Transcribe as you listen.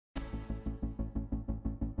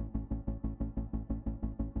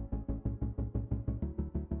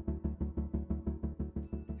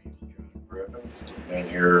Griffin. Been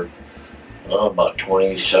here about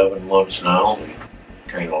 27 months now.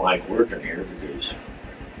 Kind of like working here because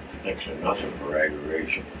next to nothing for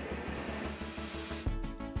aggravation.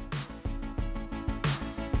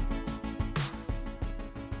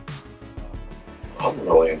 I'm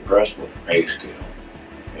really impressed with the pay scale.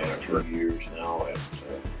 And for years now, it's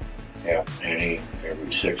half a penny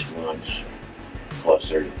every 6 months. Plus,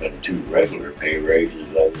 there's been 2 regular pay raises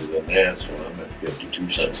other than that, so I'm at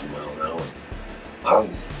 52 cents a mile now. And I'm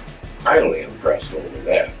highly impressed over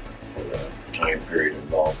that for the time period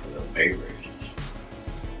involved for the pay raises.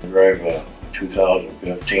 I drive a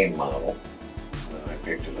 2015 model. I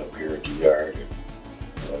picked it up here at the yard.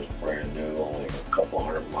 It was brand new, only a couple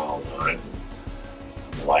hundred miles on it.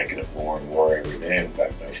 I'm liking it more and more every day. In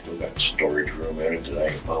fact, I still got storage room in it that I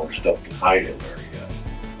ain't found stuff to hide in there yet.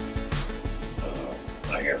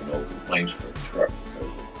 I have no complaints for the truck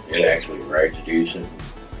because it actually rides decent,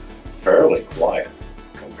 fairly quiet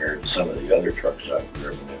compared to some of the other trucks I've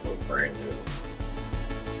driven that were brand new.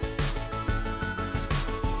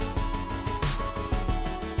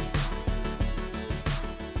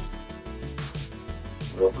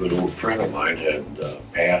 A real good old friend of mine had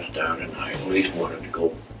passed down, and I at least wanted to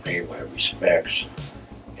go pay my respects.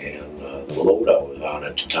 And the load I was on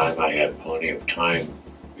at the time, I had plenty of time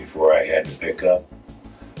before I had to pick up.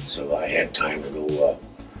 So I had time to go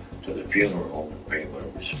to the funeral home and pay my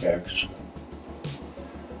respects.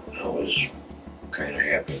 I was kind of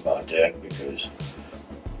happy about that because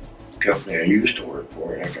the company I used to work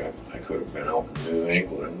for, heck, I could have been out in New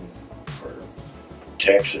England or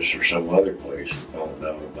Texas or some other place and found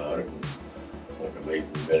out about it and wouldn't have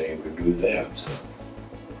even been able to do that. So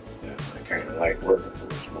yeah, I kind of like working for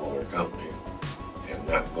a smaller company and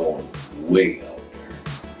not going way out.